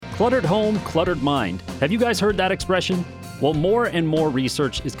Cluttered home, cluttered mind. Have you guys heard that expression? Well, more and more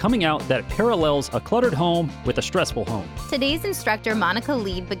research is coming out that parallels a cluttered home with a stressful home. Today's instructor, Monica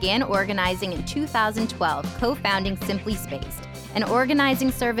Lead, began organizing in 2012, co-founding Simply Spaced, an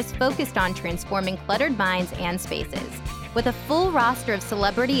organizing service focused on transforming cluttered minds and spaces. With a full roster of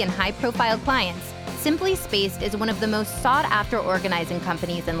celebrity and high-profile clients, Simply Spaced is one of the most sought-after organizing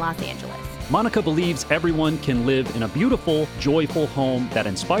companies in Los Angeles. Monica believes everyone can live in a beautiful, joyful home that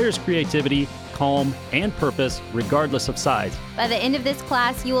inspires creativity, calm, and purpose, regardless of size. By the end of this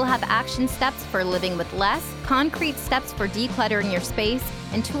class, you will have action steps for living with less, concrete steps for decluttering your space,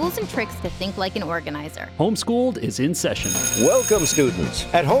 and tools and tricks to think like an organizer. Homeschooled is in session. Welcome, students.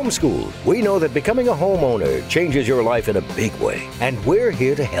 At Homeschooled, we know that becoming a homeowner changes your life in a big way, and we're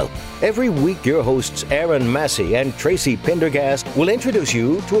here to help. Every week, your hosts Aaron Massey and Tracy Pendergast will introduce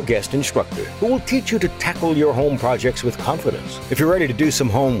you to a guest instructor who will teach you to tackle your home projects with confidence. If you're ready to do some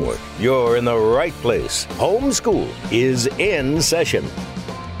homework, you're in the right place. Homeschooled is in session.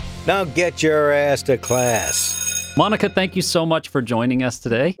 Now get your ass to class. Monica, thank you so much for joining us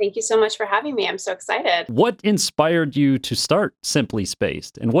today. Thank you so much for having me. I'm so excited. What inspired you to start Simply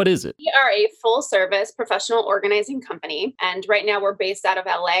Spaced, and what is it? We are a full-service professional organizing company, and right now we're based out of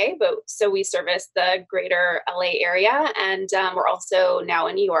LA, so we service the greater LA area, and we're also now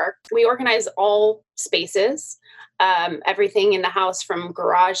in New York. We organize all spaces, everything in the house from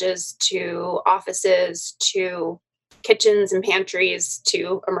garages to offices to kitchens and pantries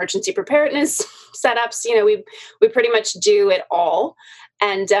to emergency preparedness setups. You know, we pretty much do it all.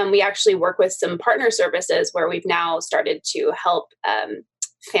 And we actually work with some partner services where we've now started to help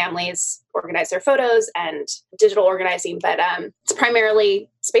families organize their photos and digital organizing, but it's primarily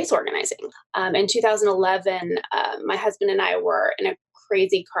space organizing. In 2011, my husband and I were in a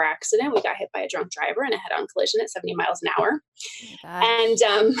crazy car accident. We got hit by a drunk driver in a head-on collision at 70 miles an hour. And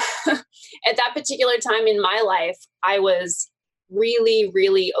at that particular time in my life, I was really,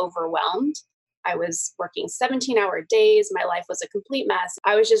 really overwhelmed. I was working 17-hour days. My life was a complete mess.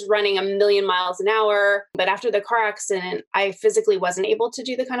 I was just running a million miles an hour. But after the car accident, I physically wasn't able to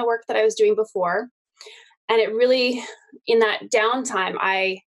do the kind of work that I was doing before. And it really, in that downtime,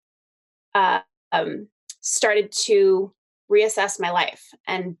 I started to reassess my life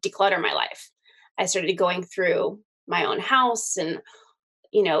and declutter my life. I started going through my own house and,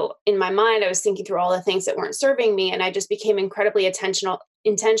 you know, in my mind, I was thinking through all the things that weren't serving me. And I just became incredibly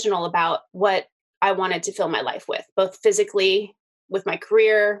intentional about what I wanted to fill my life with, both physically, with my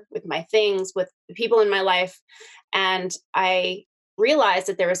career, with my things, with the people in my life. And I realized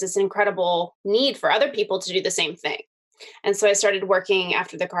that there was this incredible need for other people to do the same thing. And so I started working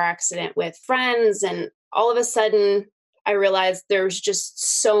after the car accident with friends, and all of a sudden, I realized there was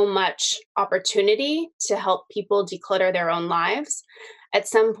just so much opportunity to help people declutter their own lives. At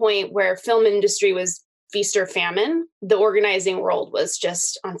some point where film industry was feast or famine, the organizing world was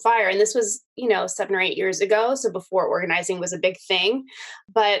just on fire. And this was, 7 or 8 years ago. So before organizing was a big thing,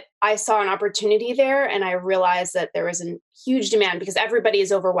 but I saw an opportunity there, and I realized that there was a huge demand because everybody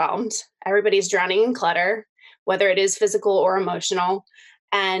is overwhelmed. Everybody's drowning in clutter, whether it is physical or emotional.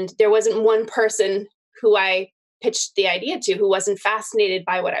 And there wasn't one person who I pitched the idea to who wasn't fascinated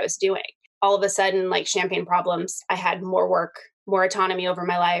by what I was doing. All of a sudden, like champagne problems, I had more work, more autonomy over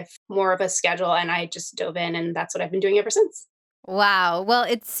my life, more of a schedule, and I just dove in, and that's what I've been doing ever since. Wow. Well,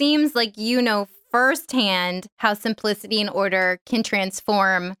 it seems like you know firsthand how simplicity and order can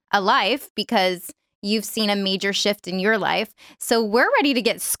transform a life because you've seen a major shift in your life. So we're ready to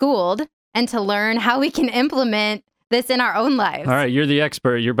get schooled and to learn how we can implement this in our own lives. All right, you're the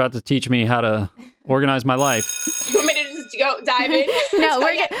expert. You're about to teach me how to organize my life. You want me to just go dive in? No,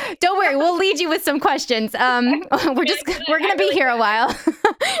 don't worry. We'll lead you with some questions. We're going to be here a while.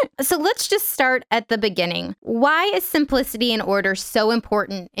 So let's just start at the beginning. Why is simplicity and order so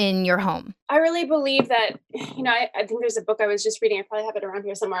important in your home? I really believe that, I think there's a book I was just reading, I probably have it around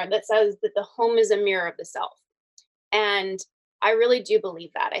here somewhere, that says that the home is a mirror of the self. And I really do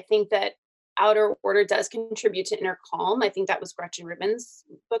believe that. I think that outer order does contribute to inner calm. I think that was Gretchen Rubin's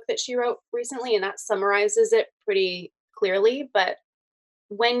book that she wrote recently, and that summarizes it pretty clearly. But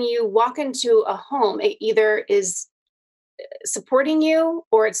when you walk into a home, it either is supporting you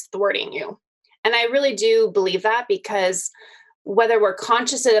or it's thwarting you. And I really do believe that because whether we're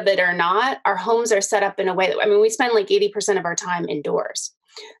conscious of it or not, our homes are set up in a way that, we spend like 80% of our time indoors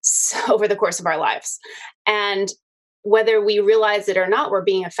over the course of our lives. And whether we realize it or not, we're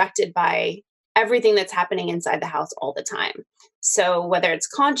being affected by everything that's happening inside the house all the time. So whether it's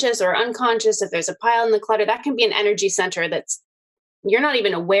conscious or unconscious, if there's a pile in the clutter, that can be an energy center that's you're not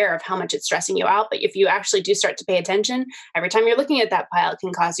even aware of how much it's stressing you out. But if you actually do start to pay attention, every time you're looking at that pile, it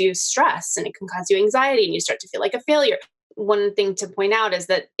can cause you stress and it can cause you anxiety and you start to feel like a failure. One thing to point out is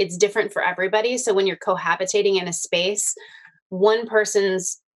that it's different for everybody. So when you're cohabitating in a space, one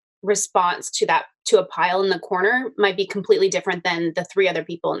person's response to a pile in the corner might be completely different than the three other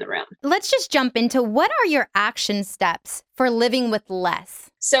people in the room. Let's just jump into what are your action steps for living with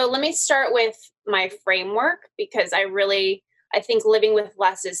less? So let me start with my framework, because I think living with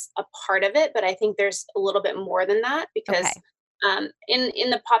less is a part of it, but I think there's a little bit more than that, because in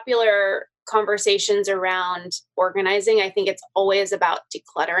the popular conversations around organizing, I think it's always about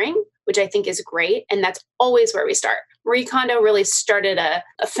decluttering, which I think is great. And that's always where we start. Marie Kondo really started a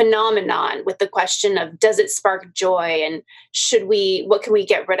phenomenon with the question of, does it spark joy? And what can we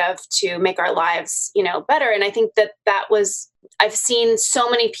get rid of to make our lives, better? And I think I've seen so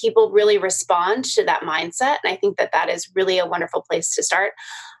many people really respond to that mindset. And I think that is really a wonderful place to start.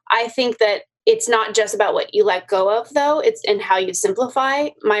 I think that it's not just about what you let go of, though. It's in how you simplify.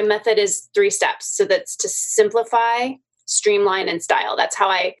 My method is 3 steps. So that's to simplify, streamline, and style. That's how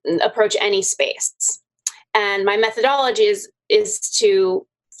I approach any space. And my methodology is to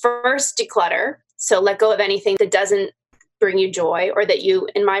first declutter. So let go of anything that doesn't bring you joy, or that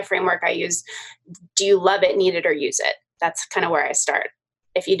in my framework, I use, do you love it, need it, or use it? That's kind of where I start.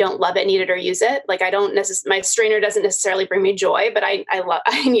 If you don't love it, need it, or use it, like my strainer doesn't necessarily bring me joy, but I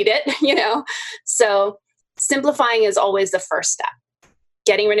need it, So simplifying is always the first step,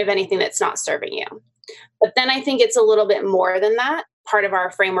 getting rid of anything that's not serving you. But then I think it's a little bit more than that. Part of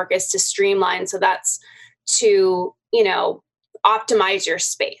our framework is to streamline. So that's to, optimize your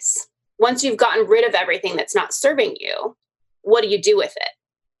space. Once you've gotten rid of everything that's not serving you, what do you do with it?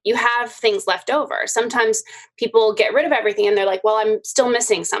 You have things left over. Sometimes people get rid of everything and they're like, well, I'm still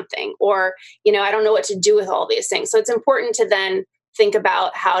missing something, or, I don't know what to do with all these things. So it's important to then think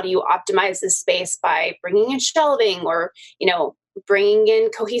about, how do you optimize the space by bringing in shelving, or, bringing in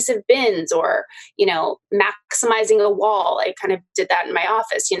cohesive bins, or, maximizing a wall. I kind of did that in my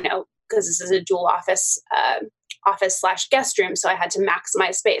office, because this is a dual office/guest room. So I had to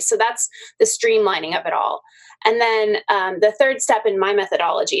maximize space. So that's the streamlining of it all. And then the third step in my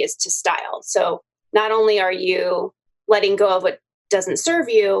methodology is to style. So not only are you letting go of what doesn't serve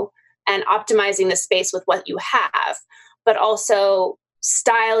you and optimizing the space with what you have, but also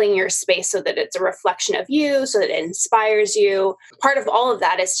styling your space so that it's a reflection of you, so that it inspires you. Part of all of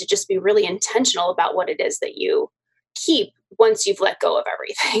that is to just be really intentional about what it is that you keep once you've let go of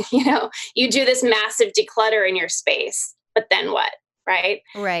everything. You do this massive declutter in your space, but then what? Right?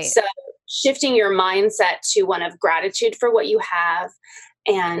 Right. So shifting your mindset to one of gratitude for what you have,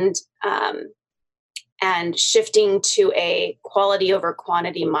 and shifting to a quality over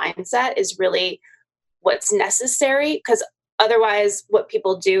quantity mindset is really what's necessary, because otherwise what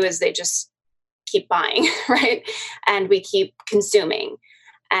people do is they just keep buying, right? And we keep consuming,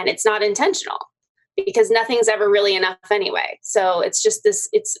 and it's not intentional, because nothing's ever really enough anyway. So it's just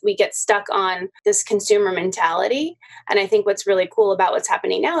we get stuck on this consumer mentality. And I think what's really cool about what's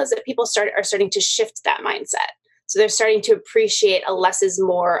happening now is that people are starting to shift that mindset. So they're starting to appreciate a less is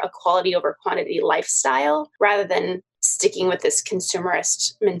more, a quality over quantity lifestyle, rather than sticking with this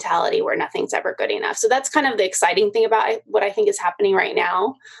consumerist mentality where nothing's ever good enough. So that's kind of the exciting thing about what I think is happening right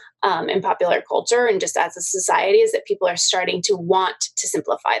now in popular culture, and just as a society, is that people are starting to want to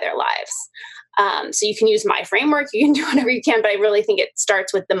simplify their lives. So you can use my framework, you can do whatever you can, but I really think it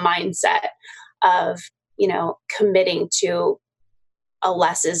starts with the mindset of, committing to a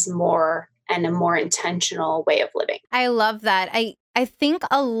less is more and a more intentional way of living. I love that. I think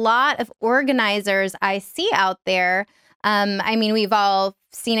a lot of organizers I see out there, we've all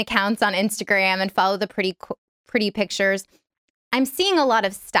seen accounts on Instagram and follow the pretty pictures. I'm seeing a lot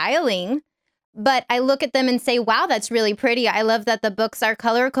of styling, but I look at them and say, wow, that's really pretty. I love that the books are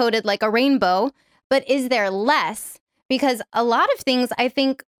color-coded like a rainbow, but is there less? Because a lot of things I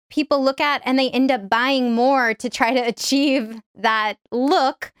think people look at and they end up buying more to try to achieve that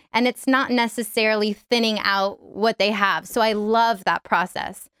look, and it's not necessarily thinning out what they have. So I love that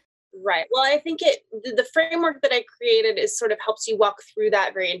process. Right. Well, I think the framework that I created is sort of helps you walk through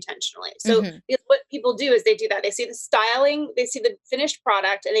that very intentionally. So what people do is they do that. They see the styling, they see the finished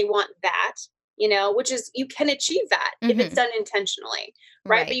product, and they want that, which is, you can achieve that if it's done intentionally.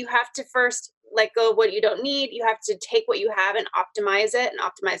 Right. But you have to first let go of what you don't need. You have to take what you have and optimize it and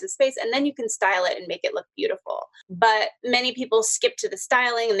optimize the space. And then you can style it and make it look beautiful. But many people skip to the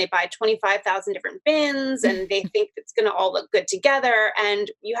styling and they buy 25,000 different bins and they think it's going to all look good together.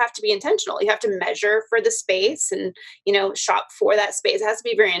 And you have to be intentional. You have to measure for the space and, shop for that space. It has to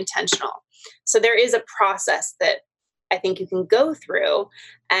be very intentional. So there is a process that I think you can go through.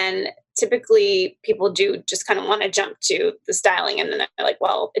 And typically people do just kind of want to jump to the styling, and then they're like,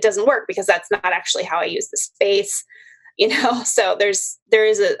 well, it doesn't work because that's not actually how I use the space, So there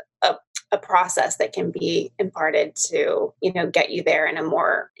is a process that can be imparted to, get you there in a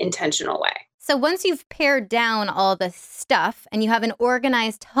more intentional way. So once you've pared down all the stuff and you have an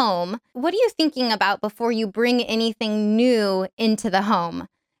organized home, what are you thinking about before you bring anything new into the home?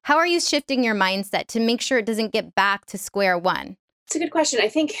 How are you shifting your mindset to make sure it doesn't get back to square one? It's a good question. I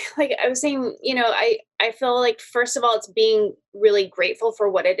think, like I was saying, I feel like, first of all, it's being really grateful for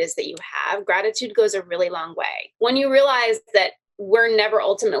what it is that you have. Gratitude goes a really long way. When you realize that we're never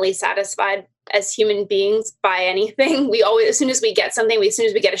ultimately satisfied as human beings by anything, we always, as soon as we get something, as soon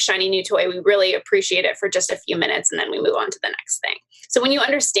as we get a shiny new toy, we really appreciate it for just a few minutes, and then we move on to the next thing. So when you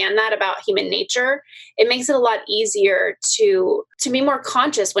understand that about human nature, it makes it a lot easier to be more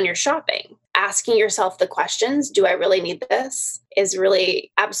conscious when you're shopping. Asking yourself the questions, do I really need this, is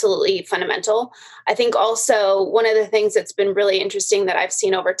really absolutely fundamental. I think also one of the things that's been really interesting that I've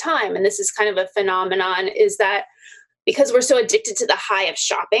seen over time, and this is kind of a phenomenon, is that because we're so addicted to the high of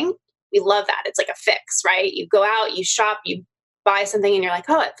shopping, we love that. It's like a fix, right? You go out, you shop, you buy something, and you're like,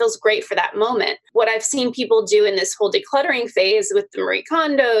 oh, it feels great for that moment. What I've seen people do in this whole decluttering phase with the Marie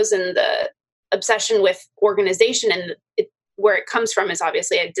Kondos and the obsession with organization, and where it comes from is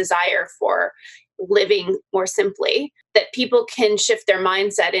obviously a desire for living more simply, that people can shift their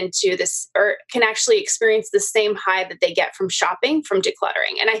mindset into this, or can actually experience the same high that they get from shopping, from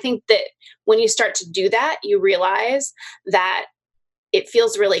decluttering. And I think that when you start to do that, you realize that it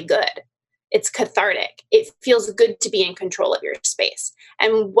feels really good. It's cathartic. It feels good to be in control of your space.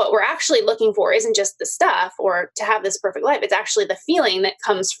 And what we're actually looking for isn't just the stuff or to have this perfect life. It's actually the feeling that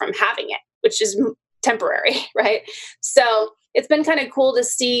comes from having it, which is temporary, right? So it's been kind of cool to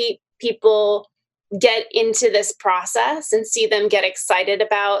see people get into this process and see them get excited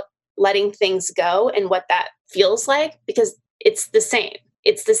about letting things go and what that feels like, because it's the same.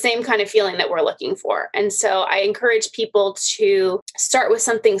 It's the same kind of feeling that we're looking for. And so I encourage people to start with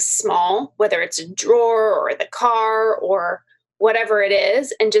something small, whether it's a drawer or the car or whatever it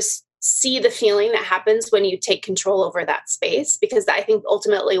is, and just see the feeling that happens when you take control over that space. Because I think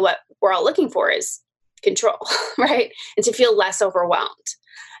ultimately what we're all looking for is control, right? And to feel less overwhelmed.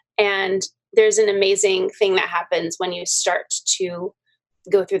 And there's an amazing thing that happens when you start to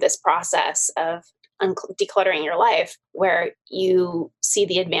go through this process of decluttering your life, where you see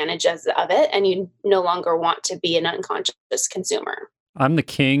the advantages of it and you no longer want to be an unconscious consumer. I'm the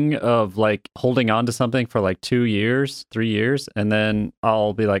king of like holding on to something for like 2 years, 3 years, and then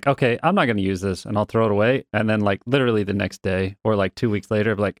I'll be like, okay, I'm not going to use this, and I'll throw it away. And then like literally the next day or like 2 weeks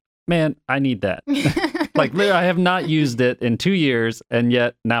later, I'm like, man, I need that. Like literally, I have not used it in 2 years, and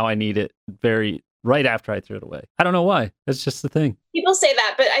yet now I need it right after I threw it away. I don't know why. It's just the thing. People say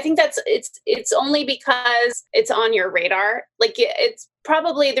that, but I think it's only because it's on your radar. Like it's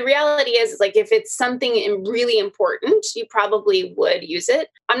probably, the reality is like if it's something really important, you probably would use it.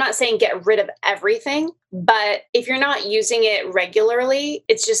 I'm not saying get rid of everything, but if you're not using it regularly,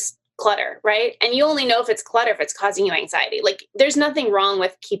 it's just clutter, right? And you only know if it's clutter if it's causing you anxiety. Like there's nothing wrong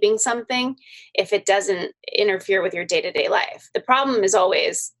with keeping something if it doesn't interfere with your day-to-day life. The problem is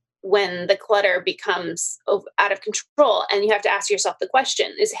always when the clutter becomes out of control, and you have to ask yourself the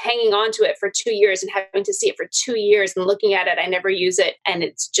question, is hanging on to it for 2 years and having to see it for 2 years and looking at it, I never use it, and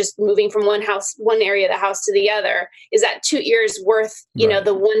it's just moving from one area of the house to the other, is that 2 years worth, Right.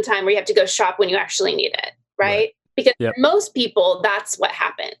 the one time where you have to go shop when you actually need it, right? Because Yep. for most people, that's what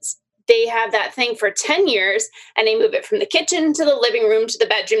happens. They have that thing for 10 years and they move it from the kitchen to the living room to the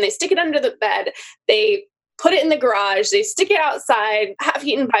bedroom. They stick it under the bed. They put it in the garage. They stick it outside, half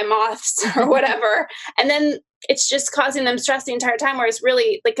eaten by moths or whatever. And then it's just causing them stress the entire time, whereas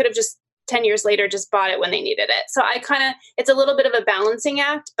really they could have just 10 years later just bought it when they needed it. So it's a little bit of a balancing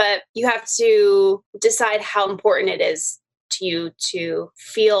act, but you have to decide how important it is to you to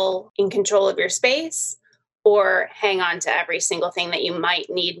feel in control of your space, or hang on to every single thing that you might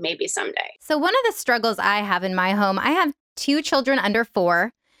need maybe someday. So one of the struggles I have in my home, I have 2 children under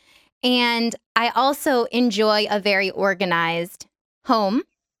 4, and I also enjoy a very organized home.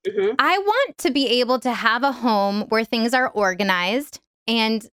 Mm-hmm. I want to be able to have a home where things are organized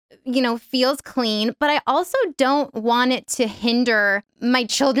and, feels clean, but I also don't want it to hinder my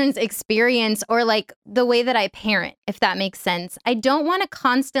children's experience or like the way that I parent, if that makes sense. I don't want to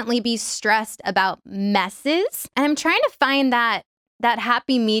constantly be stressed about messes. And I'm trying to find that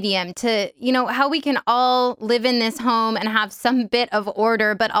happy medium to, how we can all live in this home and have some bit of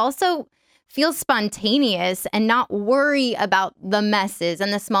order, but also feel spontaneous and not worry about the messes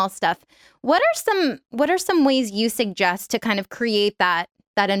and the small stuff. What are some ways you suggest to kind of create that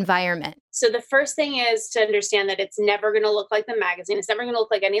environment? So the first thing is to understand that it's never going to look like the magazine. It's never going to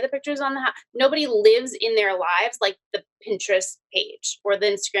look like any of the pictures on the house. Nobody lives in their lives like the Pinterest page or the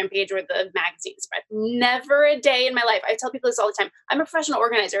Instagram page or the magazine spread. Never a day in my life. I tell people this all the time. I'm a professional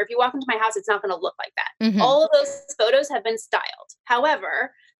organizer. If you walk into my house, it's not going to look like that. Mhm. All of those photos have been styled.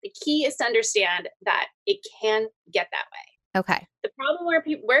 However, the key is to understand that it can get that way. Okay. The problem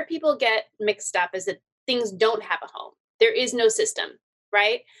where people get mixed up is that things don't have a home. There is no system,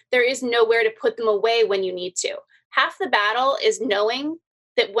 right? There is nowhere to put them away when you need to. Half the battle is knowing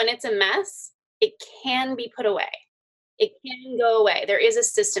that when it's a mess, it can be put away. It can go away. There is a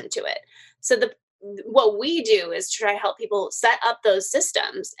system to it. So what we do is try to help people set up those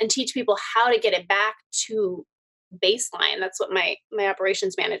systems and teach people how to get it back to baseline. That's what my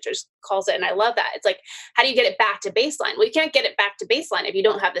operations managers calls it. And I love that. It's like, how do you get it back to baseline? Well, you can't get it back to baseline if you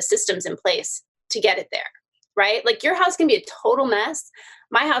don't have the systems in place to get it there, right? Like your house can be a total mess.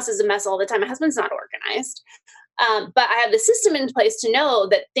 My house is a mess all the time. My husband's not organized. But I have the system in place to know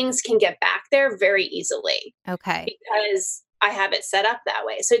that things can get back there very easily. Okay. Because I have it set up that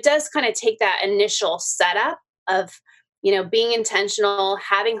way. So it does kind of take that initial setup of, being intentional,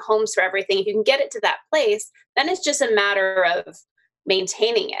 having homes for everything. If you can get it to that place, then it's just a matter of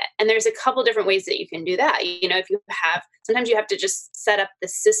maintaining it. And there's a couple different ways that you can do that. Sometimes you have to just set up the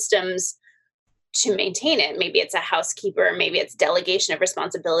systems to maintain it. Maybe it's a housekeeper, maybe it's delegation of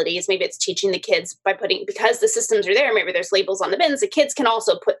responsibilities, maybe it's teaching the kids because the systems are there, maybe there's labels on the bins, the kids can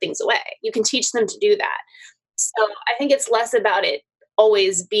also put things away. You can teach them to do that. So I think it's less about it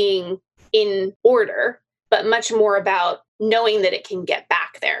always being in order, but much more about knowing that it can get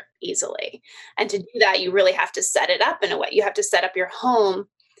back there easily. And to do that, you really have to set it up in a way. You have to set up your home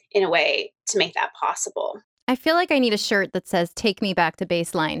in a way to make that possible. I feel like I need a shirt that says "Take me back to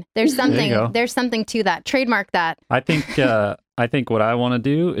baseline." There's There you something. go. There's something to that. Trademark that. I think what I want to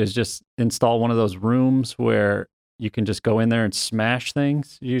do is just install one of those rooms where you can just go in there and smash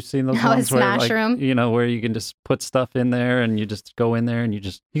things. You've seen those Oh, a ones where, smash room? where you can just put stuff in there and you just go in there and you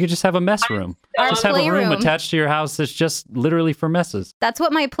can just have a mess room. Our Just have a room playroom. attached to your house that's just literally for messes. That's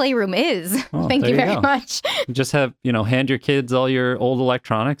what my playroom is. Oh, Thank there you you very go. much. You just have, hand your kids all your old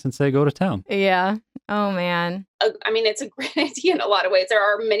electronics and say, go to town. Yeah. Oh man. It's a great idea in a lot of ways. There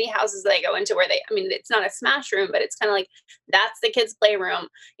are many houses that I go into where it's not a smash room, but it's kind of like, that's the kids' playroom.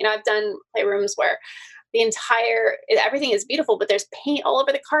 I've done playrooms where everything is beautiful, but there's paint all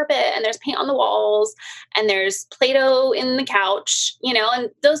over the carpet and there's paint on the walls and there's Play-Doh in the couch, and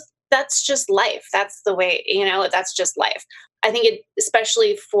that's just life. That's the way, that's just life. I think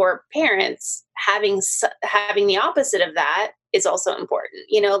especially for parents, having the opposite of that is also important.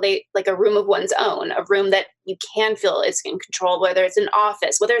 They like a room of one's own, a room that you can feel is in control, whether it's an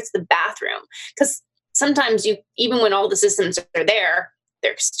office, whether it's the bathroom, because sometimes even when all the systems are there,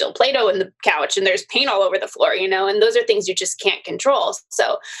 there's still Play-Doh in the couch and there's paint all over the floor, and those are things you just can't control.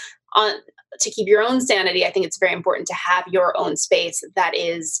 So to keep your own sanity, I think it's very important to have your own space that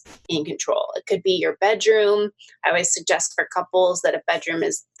is in control. It could be your bedroom. I always suggest for couples that a bedroom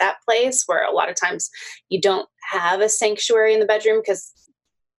is that place where a lot of times you don't have a sanctuary in the bedroom because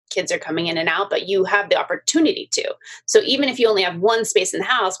kids are coming in and out, but you have the opportunity to. So even if you only have one space in the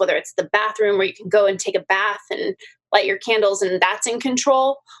house, whether it's the bathroom where you can go and take a bath and light your candles and that's in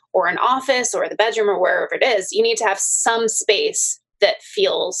control, or an office or the bedroom or wherever it is, you need to have some space that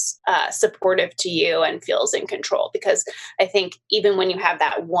feels supportive to you and feels in control. Because I think even when you have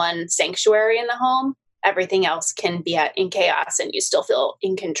that one sanctuary in the home, everything else can be in chaos and you still feel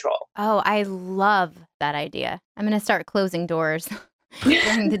in control. Oh, I love that idea. I'm going to start closing doors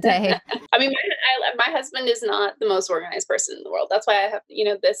during the day. My husband is not the most organized person in the world. That's why I have,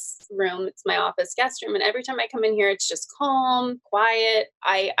 this room. It's my office guest room. And every time I come in here, it's just calm, quiet.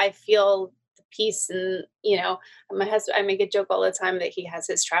 I feel the peace. And, my husband, I make a joke all the time that he has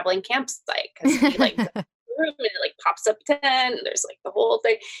his traveling campsite because he room and it pops up 10 and there's the whole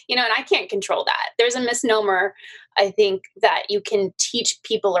thing, and I can't control that. There's a misnomer, I think, that you can teach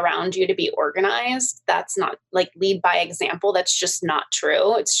people around you to be organized. That's not lead by example. That's just not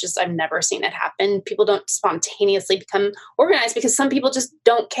true. It's just, I've never seen it happen. People don't spontaneously become organized because some people just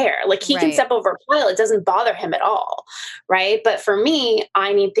don't care. He can Right. step over a pile. It doesn't bother him at all. Right. But for me,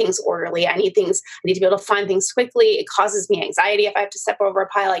 I need things orderly. I need to be able to find things quickly. It causes me anxiety if I have to step over a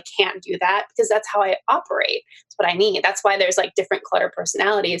pile. I can't do that because that's how I operate. It's what I need. That's why there's different clutter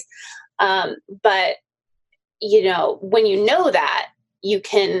personalities. But when you know that, you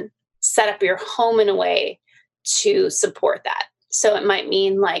can set up your home in a way to support that. So it might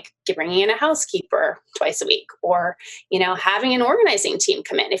mean like bringing in a housekeeper twice a week, or, having an organizing team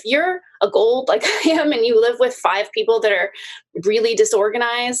come in. If you're a gold like I am and you live with 5 people that are really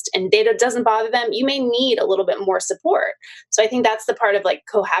disorganized and data doesn't bother them, you may need a little bit more support. So I think that's the part of like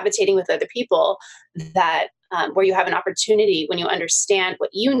cohabitating with other people that where you have an opportunity when you understand what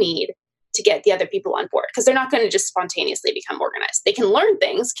you need to get the other people on board, because they're not going to just spontaneously become organized. They can learn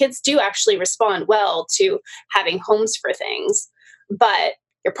things. Kids do actually respond well to having homes for things, but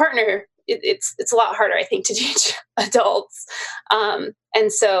your partner, it's a lot harder, I think, to teach adults.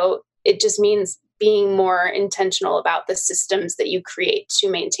 And so it just means being more intentional about the systems that you create to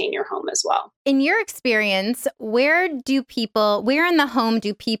maintain your home as well. In your experience, where in the home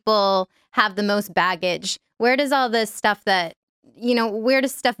do people have the most baggage? Where does all this stuff where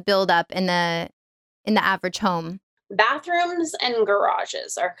does stuff build up in the average home? Bathrooms and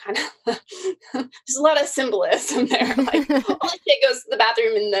garages are kind of there's a lot of symbolism there. Like all the shit goes to the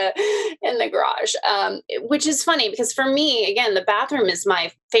bathroom in the garage, which is funny because for me, again, the bathroom is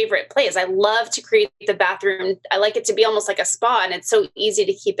my favorite place. I love to create the bathroom. I like it to be almost like a spa, and it's so easy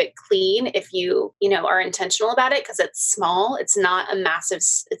to keep it clean if you are intentional about it, because it's small. It's not a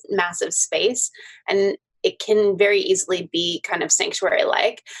massive space, and it can very easily be kind of sanctuary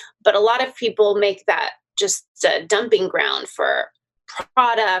like. But a lot of people make that just a dumping ground for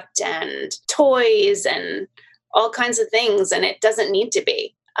product and toys and all kinds of things. And it doesn't need to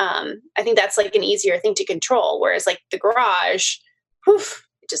be. I think that's like an easier thing to control. Whereas like the garage, it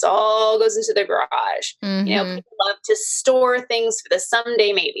just all goes into the garage. Mm-hmm. People love to store things for the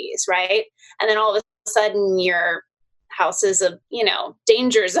someday maybes, right? And then all of a sudden your house is a,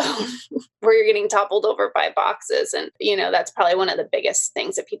 danger zone where you're getting toppled over by boxes. And, that's probably one of the biggest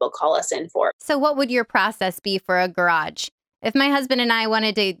things that people call us in for. So what would your process be for a garage? If my husband and I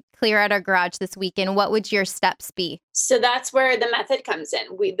wanted to clear out our garage this weekend, what would your steps be? So that's where the method comes in.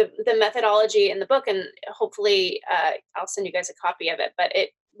 The methodology in the book, and hopefully I'll send you guys a copy of it, but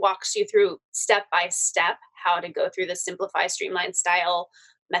it walks you through step by step how to go through the simplify, streamline style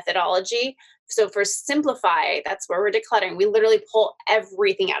methodology. So for simplify, that's where we're decluttering. We literally pull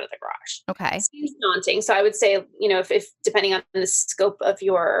everything out of the garage. Okay. It seems daunting. So I would say, if depending on the scope of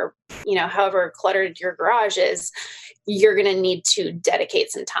your, however cluttered your garage is, you're going to need to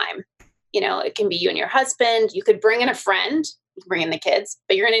dedicate some time. It can be you and your husband. You could bring in a friend. You can bring in the kids,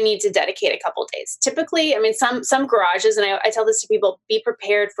 but you're going to need to dedicate a couple of days. Typically, some garages, and I tell this to people, be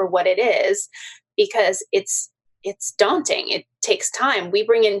prepared for what it is, because it's daunting. It takes time. We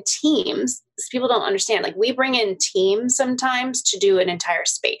bring in teams. People don't understand. Like we bring in teams sometimes to do an entire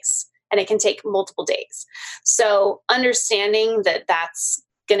space, and it can take multiple days. So understanding that that's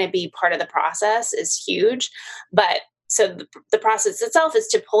going to be part of the process is huge. But so the process itself is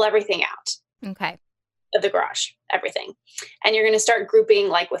to pull everything out. Okay. Of the garage, everything. And you're going to start grouping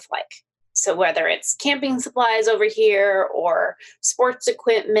like with like. So whether it's camping supplies over here or sports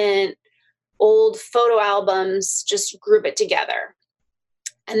equipment, old photo albums, just group it together.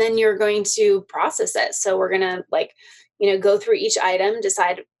 And then you're going to process it. So we're going to go through each item,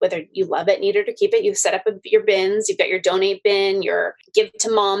 decide whether you love it, need it, or keep it. You've set up your bins. You've got your donate bin, your give to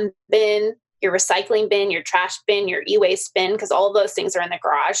mom bin, your recycling bin, your trash bin, your e-waste bin, because all of those things are in the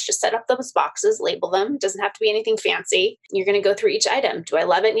garage. Just set up those boxes, label them. It doesn't have to be anything fancy. You're going to go through each item. Do I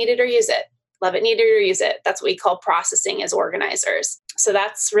love it, need it, or use it? Love it, need it, or use it. That's what we call processing as organizers. So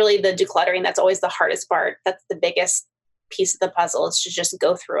that's really the decluttering. That's always the hardest part. That's the biggest piece of the puzzle, is to just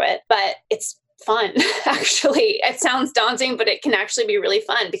go through it. But it's fun, actually. It sounds daunting, but it can actually be really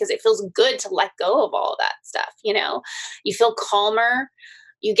fun because it feels good to let go of all of that stuff. You feel calmer.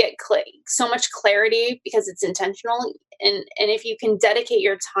 You get so much clarity because it's intentional. And if you can dedicate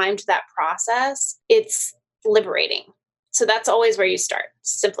your time to that process, it's liberating. So that's always where you start.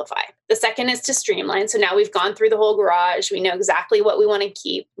 Simplify. The second is to streamline. So now we've gone through the whole garage. We know exactly what we want to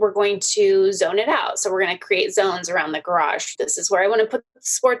keep. We're going to zone it out. So we're going to create zones around the garage. This is where I want to put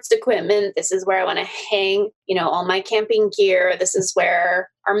sports equipment. This is where I want to hang, all my camping gear. This is where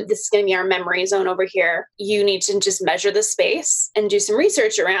this is going to be our memory zone over here. You need to just measure the space and do some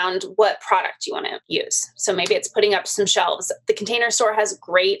research around what product you want to use. So maybe it's putting up some shelves. The Container Store has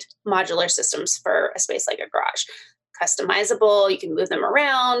great modular systems for a space like a garage. Customizable. You can move them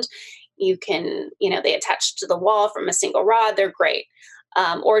around. You can, they attach to the wall from a single rod. They're great.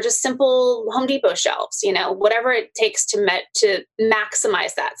 Or just simple Home Depot shelves, whatever it takes to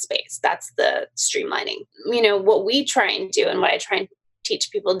maximize that space. That's the streamlining. What we try and do, and what I try and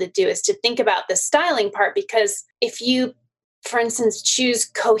teach people to do, is to think about the styling part, because if you, for instance, choose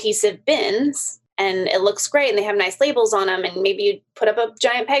cohesive bins and it looks great and they have nice labels on them, and maybe you put up a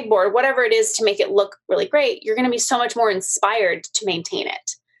giant pegboard, whatever it is to make it look really great, you're going to be so much more inspired to maintain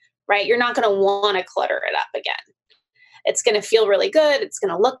it, right? You're not going to want to clutter it up again. It's going to feel really good. It's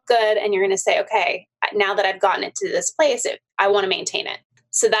going to look good. And you're going to say, okay, now that I've gotten it to this place, I want to maintain it.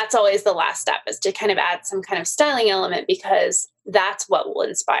 So that's always the last step, is to kind of add some kind of styling element, because that's what will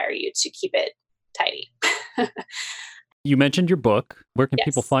inspire you to keep it tidy. You mentioned your book. Where can Yes.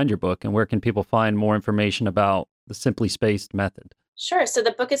 people find your book, and where can people find more information about the Simply Spaced method? Sure. So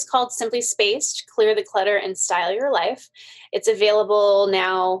the book is called Simply Spaced, Clear the Clutter and Style Your Life. It's available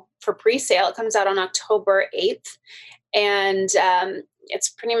now for pre-sale. It comes out on October 8th. And it's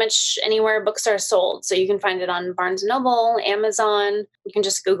pretty much anywhere books are sold. So you can find it on Barnes & Noble, Amazon. You can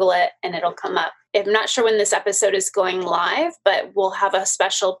just Google it and it'll come up. I'm not sure when this episode is going live, but we'll have a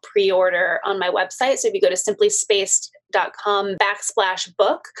special pre-order on my website. So if you go to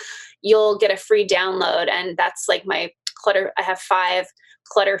simplyspaced.com/book, you'll get a free download. And that's like my clutter. I have 5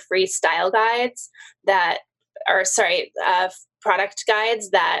 clutter-free style guides product guides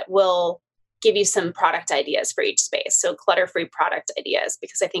that will give you some product ideas for each space. So clutter-free product ideas,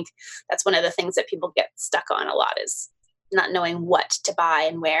 because I think that's one of the things that people get stuck on a lot, is not knowing what to buy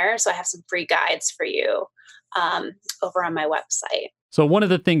and where. So I have some free guides for you over on my website. So one of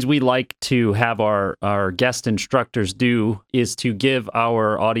the things we like to have our guest instructors do is to give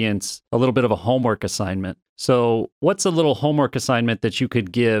our audience a little bit of a homework assignment. So what's a little homework assignment that you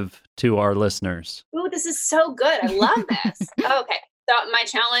could give to our listeners? Ooh, this is so good. I love this. Okay. So my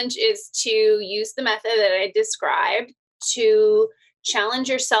challenge is to use the method that I described to challenge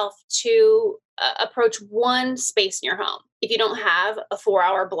yourself to approach one space in your home. If you don't have a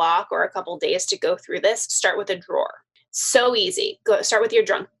 4-hour block or a couple days to go through this, start with a drawer. So easy. Start with your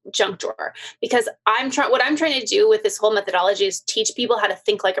junk drawer, because what I'm trying to do with this whole methodology is teach people how to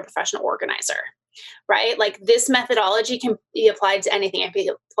think like a professional organizer, right? Like, this methodology can be applied to anything. It can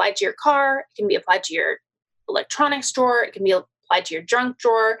be applied to your car. It can be applied to your electronics drawer. It can be applied to your junk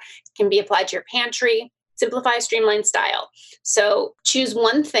drawer. It can be applied to your pantry. Simplify, streamline, style. So choose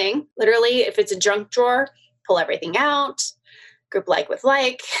one thing. Literally, if it's a junk drawer, pull everything out, group like with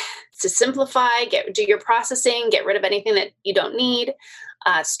like. To simplify, do your processing, get rid of anything that you don't need,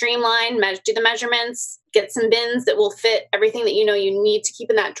 streamline, do the measurements, get some bins that will fit everything that you know you need to keep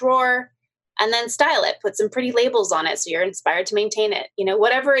in that drawer, and then style it. Put some pretty labels on it so you're inspired to maintain it.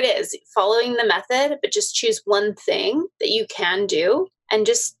 Whatever it is, following the method, but just choose one thing that you can do and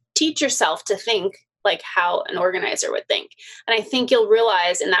just teach yourself to think like how an organizer would think. And I think you'll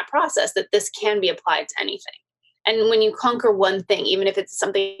realize in that process that this can be applied to anything. And when you conquer one thing, even if it's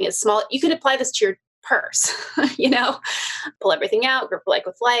something as small, you could apply this to your purse, pull everything out, group like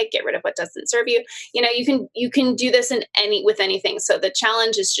with like, get rid of what doesn't serve you. You can do this with anything. So the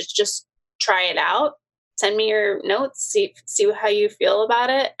challenge is just try it out. Send me your notes, see how you feel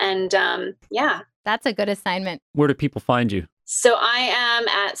about it. And yeah. That's a good assignment. Where do people find you? So I am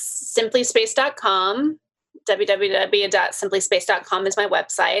at simplyspaced.com. www.simplyspaced.com is my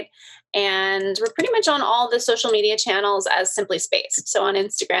website. And we're pretty much on all the social media channels as Simply Spaced. So on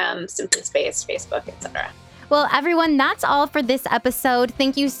Instagram, Simply Spaced, Facebook, etc. Well, everyone, that's all for this episode.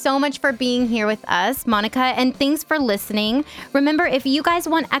 Thank you so much for being here with us, Monica, and thanks for listening. Remember, if you guys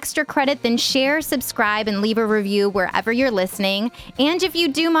want extra credit, then share, subscribe, and leave a review wherever you're listening. And if you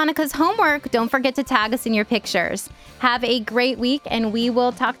do Monica's homework, don't forget to tag us in your pictures. Have a great week, and we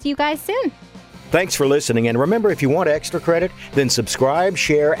will talk to you guys soon. Thanks for listening, and remember, if you want extra credit, then subscribe,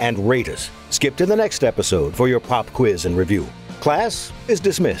 share, and rate us. Skip to the next episode for your pop quiz and review. Class is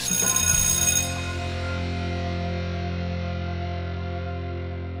dismissed.